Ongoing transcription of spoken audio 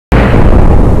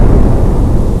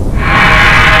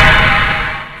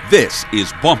This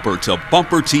is Bumper to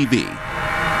Bumper TV.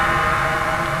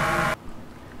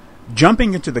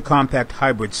 Jumping into the compact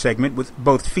hybrid segment with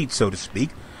both feet, so to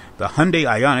speak, the Hyundai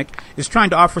Ioniq is trying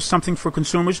to offer something for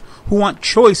consumers who want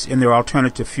choice in their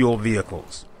alternative fuel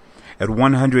vehicles. At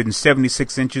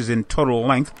 176 inches in total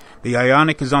length, the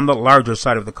Ioniq is on the larger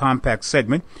side of the compact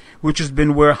segment, which has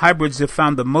been where hybrids have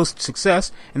found the most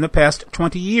success in the past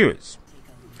 20 years.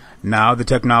 Now the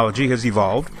technology has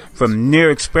evolved from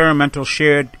near-experimental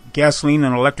shared gasoline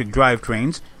and electric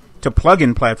drivetrains to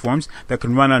plug-in platforms that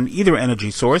can run on either energy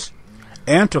source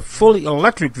and to fully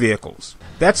electric vehicles.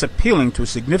 That's appealing to a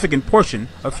significant portion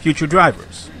of future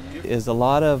drivers. Is a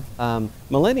lot of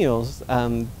millennials,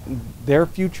 their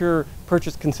future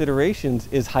purchase considerations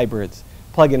is hybrids,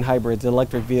 plug-in hybrids,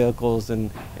 electric vehicles,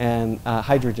 and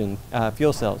hydrogen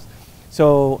fuel cells.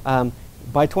 So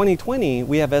by 2020,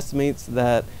 we have estimates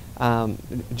that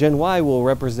Gen Y will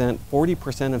represent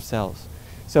 40% of sales.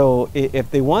 So if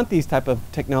they want these type of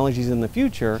technologies in the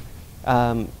future,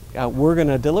 we're going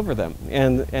to deliver them,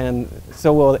 and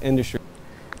so will the industry.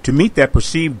 To meet that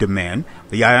perceived demand,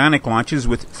 the Ioniq launches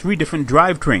with 3 different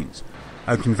drivetrains: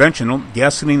 a conventional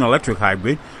gasoline-electric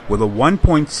hybrid with a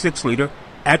 1.6-liter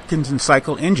Atkinson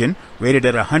cycle engine rated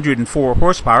at 104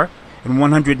 horsepower and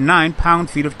 109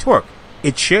 pound-feet of torque.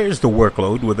 It shares the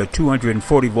workload with a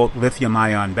 240-volt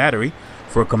lithium-ion battery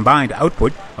for a combined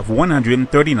output of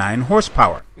 139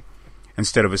 horsepower.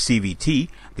 Instead of a CVT,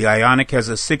 the Ioniq has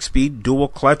a 6-speed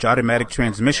dual-clutch automatic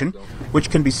transmission, which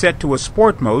can be set to a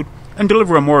sport mode and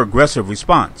deliver a more aggressive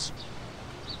response.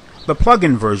 The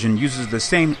plug-in version uses the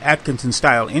same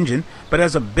Atkinson-style engine, but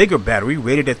has a bigger battery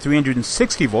rated at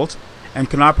 360 volts and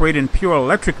can operate in pure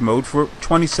electric mode for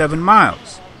 27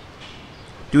 miles.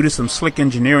 Due to some slick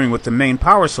engineering with the main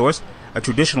power source, a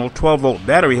traditional 12-volt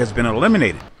battery has been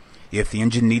eliminated. If the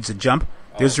engine needs a jump,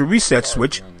 there's a reset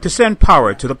switch to send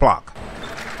power to the block.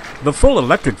 The full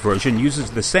electric version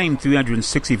uses the same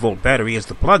 360-volt battery as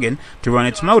the plug-in to run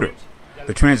its motor.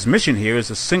 The transmission here is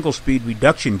a single-speed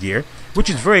reduction gear, which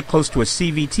is very close to a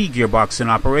CVT gearbox in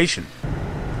operation.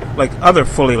 Like other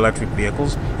fully electric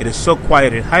vehicles, it is so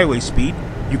quiet at highway speed,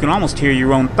 you can almost hear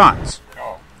your own thoughts.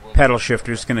 Paddle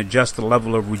shifters can adjust the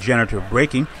level of regenerative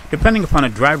braking depending upon a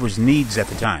driver's needs at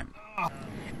the time.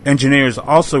 Engineers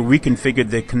also reconfigured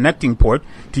the connecting port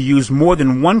to use more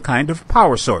than one kind of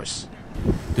power source.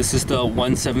 This is the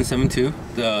 1772.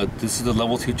 This is the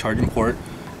level 2 charging port.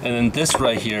 And then this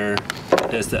right here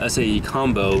is the SAE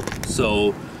combo.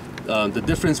 So the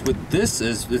difference with this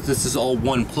is all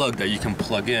one plug that you can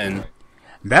plug in.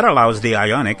 That allows the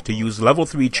Ioniq to use level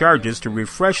 3 charges to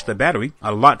refresh the battery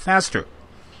a lot faster.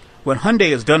 What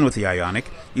Hyundai has done with the Ioniq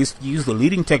is to use the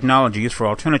leading technologies for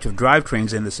alternative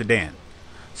drivetrains in the sedan.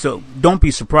 So don't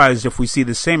be surprised if we see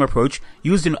the same approach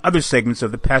used in other segments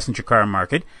of the passenger car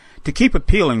market to keep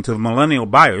appealing to the millennial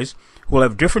buyers who will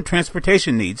have different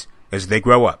transportation needs as they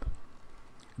grow up.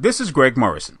 This is Greg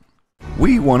Morrison.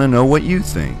 We want to know what you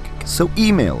think, so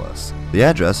email us. The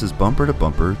address is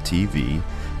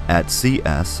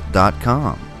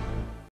bumpertobumpertv@cs.com.